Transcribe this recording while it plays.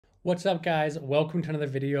What's up guys? Welcome to another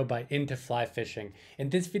video by Into Fly Fishing.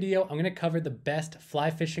 In this video, I'm going to cover the best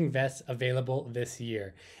fly fishing vests available this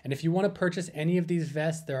year. And if you want to purchase any of these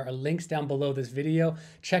vests, there are links down below this video.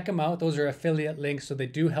 Check them out. Those are affiliate links, so they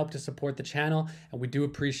do help to support the channel, and we do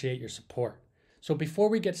appreciate your support. So before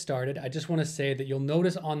we get started, I just want to say that you'll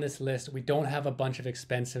notice on this list, we don't have a bunch of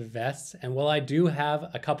expensive vests. And while I do have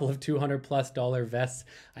a couple of $200+ vests,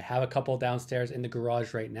 I have a couple downstairs in the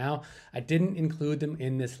garage right now, I didn't include them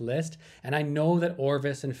in this list. And I know that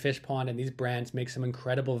Orvis and Fish Pond and these brands make some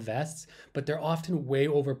incredible vests, but they're often way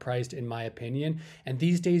overpriced in my opinion. And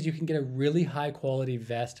these days you can get a really high quality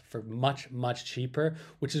vest for much cheaper,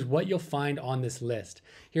 which is what you'll find on this list.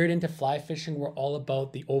 Here at Into Fly Fishing, we're all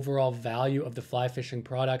about the overall value of the fly fishing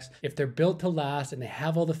products. If they're built to last and they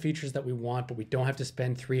have all the features that we want, but we don't have to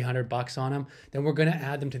spend $300 on them, then we're going to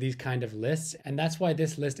add them to these kind of lists. And that's why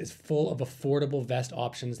this list is full of affordable vest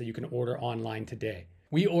options that you can order online today.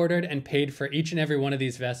 We ordered and paid for each and every one of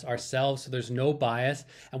these vests ourselves, so there's no bias,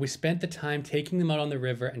 and we spent the time taking them out on the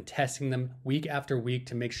river and testing them week after week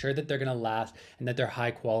to make sure that they're gonna last and that they're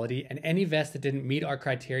high quality, and any vests that didn't meet our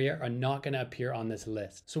criteria are not gonna appear on this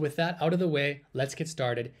list. So with that out of the way, let's get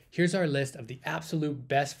started. Here's our list of the absolute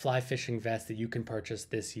best fly fishing vests that you can purchase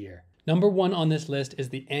this year. Number 1 on this list is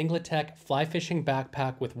the Anglatech Fly Fishing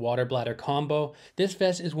Backpack with Water Bladder Combo. This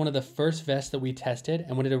vest is one of the first vests that we tested,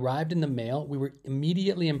 and when it arrived in the mail, we were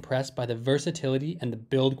immediately impressed by the versatility and the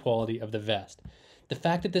build quality of the vest. The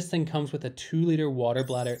fact that this thing comes with a 2-liter water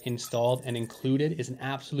bladder installed and included is an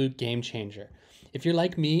absolute game changer. If you're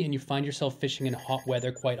like me and you find yourself fishing in hot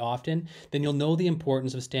weather quite often, then you'll know the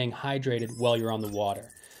importance of staying hydrated while you're on the water.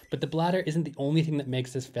 But the bladder isn't the only thing that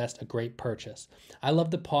makes this vest a great purchase. I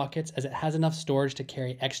love the pockets as it has enough storage to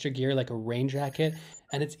carry extra gear like a rain jacket,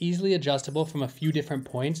 and it's easily adjustable from a few different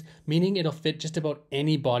points, meaning it'll fit just about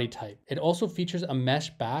any body type. It also features a mesh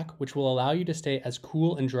back, which will allow you to stay as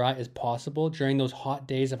cool and dry as possible during those hot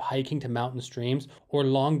days of hiking to mountain streams or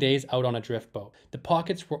long days out on a drift boat. The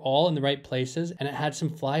pockets were all in the right places, and it had some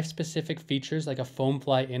fly-specific features like a foam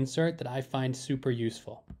fly insert that I find super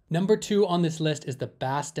useful. Number 2 on this list is the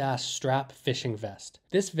BASSDASH Strap Fishing Vest.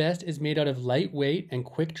 This vest is made out of lightweight and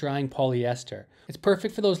quick drying polyester. It's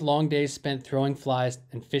perfect for those long days spent throwing flies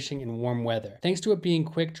and fishing in warm weather. Thanks to it being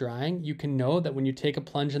quick drying, you can know that when you take a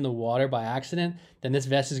plunge in the water by accident, then this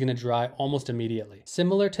vest is going to dry almost immediately.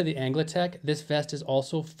 Similar to the Anglatech, this vest is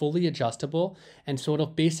also fully adjustable, and so it'll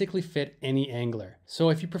basically fit any angler. So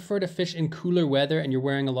if you prefer to fish in cooler weather and you're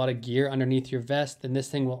wearing a lot of gear underneath your vest, then this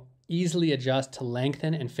thing will easily adjust to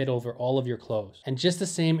lengthen and fit over all of your clothes. And just the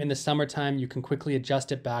same in the summertime, you can quickly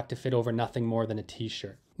adjust it back to fit over nothing more than a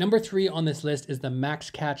t-shirt. Number 3 on this list is the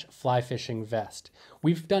Maxcatch Fly Fishing Vest.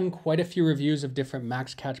 We've done quite a few reviews of different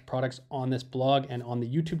Maxcatch products on this blog and on the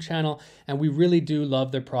YouTube channel, and we really do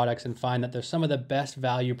love their products and find that they're some of the best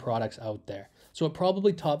value products out there. So it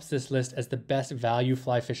probably tops this list as the best value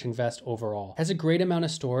fly fishing vest overall. It has a great amount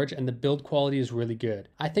of storage and the build quality is really good.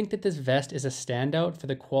 I think that this vest is a standout for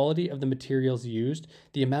the quality of the materials used,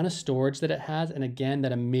 the amount of storage that it has, and again,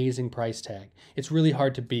 that amazing price tag. It's really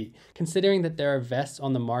hard to beat. Considering that there are vests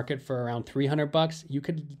on the market for around $300, you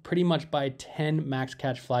could pretty much buy 10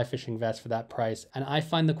 Maxcatch fly fishing vests for that price, and I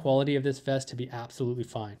find the quality of this vest to be absolutely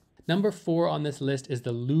fine. Number 4 on this list is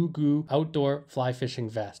the Loogu Outdoor Fly Fishing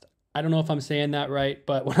Vest. I don't know if I'm saying that right,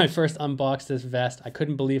 but when I first unboxed this vest, I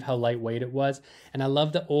couldn't believe how lightweight it was, and I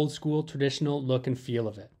love the old school traditional look and feel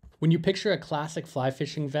of it. When you picture a classic fly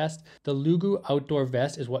fishing vest, the Loogu Outdoor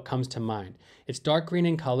Vest is what comes to mind. It's dark green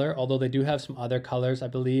in color, although they do have some other colors, I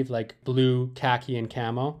believe, like blue, khaki, and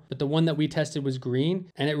camo. But the one that we tested was green,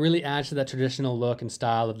 and it really adds to that traditional look and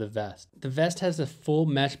style of the vest. The vest has a full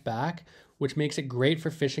mesh back, which makes it great for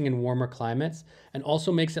fishing in warmer climates and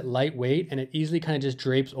also makes it lightweight, and it easily kind of just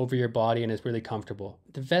drapes over your body and is really comfortable.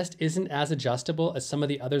 The vest isn't as adjustable as some of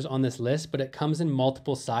the others on this list, but it comes in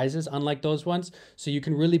multiple sizes unlike those ones, so you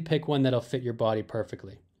can really pick one that'll fit your body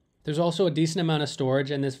perfectly. There's also a decent amount of storage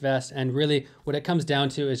in this vest, and really what it comes down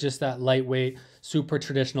to is just that lightweight, super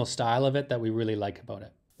traditional style of it that we really like about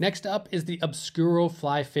it. Next up is the Obcursco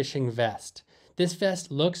Fly Fishing Vest. This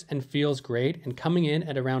vest looks and feels great, and coming in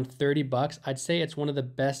at around $30, I'd say it's one of the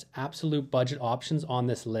best absolute budget options on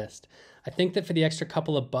this list. I think that for the extra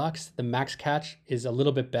couple of bucks, the Maxcatch is a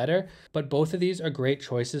little bit better, but both of these are great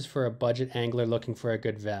choices for a budget angler looking for a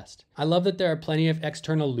good vest. I love that there are plenty of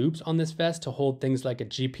external loops on this vest to hold things like a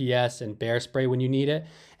GPS and bear spray when you need it,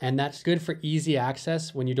 and that's good for easy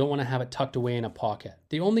access when you don't want to have it tucked away in a pocket.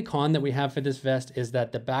 The only con that we have for this vest is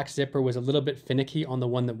that the back zipper was a little bit finicky on the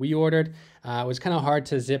one that we ordered. It was kind of hard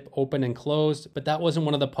to zip open and close, but that wasn't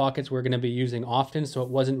one of the pockets we're going to be using often, so it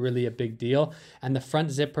wasn't really a big deal. And the front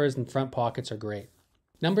zippers and front pockets are great.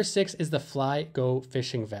 Number 6 is the FlyGo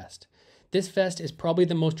fishing vest. This vest is probably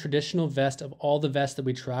the most traditional vest of all the vests that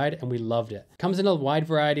we tried, and we loved it. It comes in a wide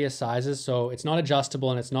variety of sizes, so it's not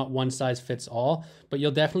adjustable and it's not one size fits all, but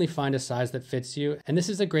you'll definitely find a size that fits you. And this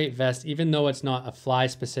is a great vest, even though it's not a fly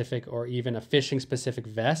specific or even a fishing specific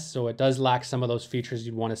vest. So it does lack some of those features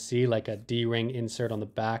you'd want to see, like a D-ring insert on the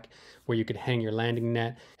back where you could hang your landing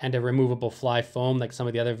net, and a removable fly foam like some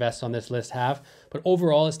of the other vests on this list have. But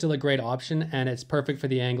overall, it's still a great option, and it's perfect for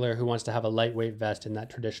the angler who wants to have a lightweight vest in that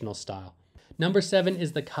traditional style. Number 7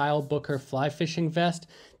 is the Kylebooker fly fishing vest.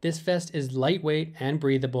 This vest is lightweight and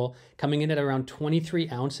breathable, coming in at around 23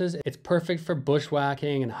 ounces. It's perfect for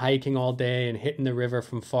bushwhacking and hiking all day and hitting the river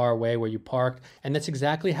from far away where you parked. And that's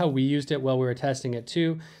exactly how we used it while we were testing it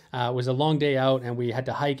too. It was a long day out and we had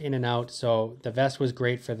to hike in and out, so the vest was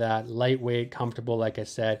great for that. Lightweight, comfortable, like I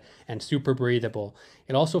said, and super breathable.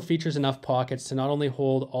 It also features enough pockets to not only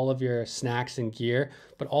hold all of your snacks and gear,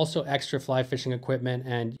 but also extra fly fishing equipment,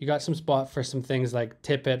 and you got some spot for some things like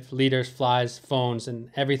tippet, leaders, flies, phones, and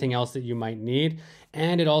everything else that you might need.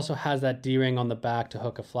 And it also has that D-ring on the back to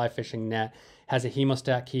hook a fly fishing net, has a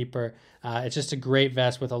hemostat keeper. It's just a great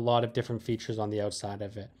vest with a lot of different features on the outside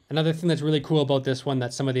of it. Another thing that's really cool about this one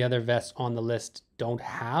that some of the other vests on the list don't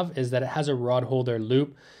have is that it has a rod holder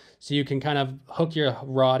loop. So you can kind of hook your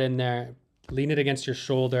rod in there, lean it against your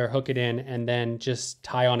shoulder, hook it in, and then just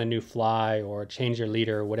tie on a new fly or change your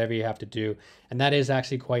leader or whatever you have to do. And that is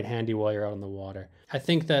actually quite handy while you're out on the water. I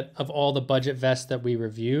think that of all the budget vests that we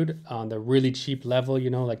reviewed on the really cheap level, you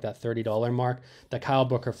know, like that $30 mark, the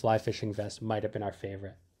Kylebooker fly fishing vest might have been our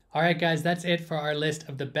favorite. All right, guys, that's it for our list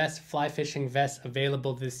of the best fly fishing vests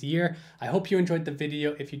available this year. I hope you enjoyed the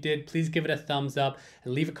video. If you did, please give it a thumbs up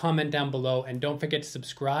and leave a comment down below, and don't forget to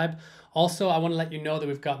subscribe. Also, I want to let you know that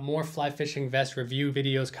we've got more fly fishing vest review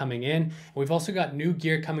videos coming in. And we've also got new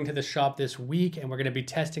gear coming to the shop this week, and we're going to be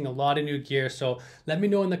testing a lot of new gear. So let me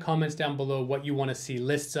know in the comments down below what you want to see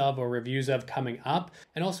lists of or reviews of coming up.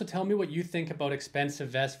 And also tell me what you think about expensive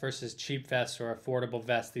vests versus cheap vests or affordable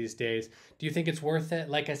vests these days. Do you think it's worth it?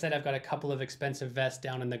 Like I said, I've got a couple of expensive vests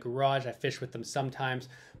down in the garage. I fish with them sometimes,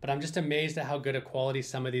 but I'm just amazed at how good a quality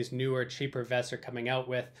some of these newer, cheaper vests are coming out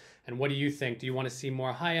with. And what do you think? Do you want to see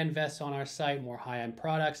more high-end vests on our site, more high-end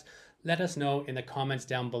products? Let us know in the comments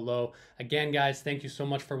down below. Again, guys, thank you so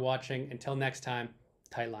much for watching. Until next time,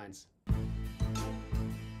 tight lines.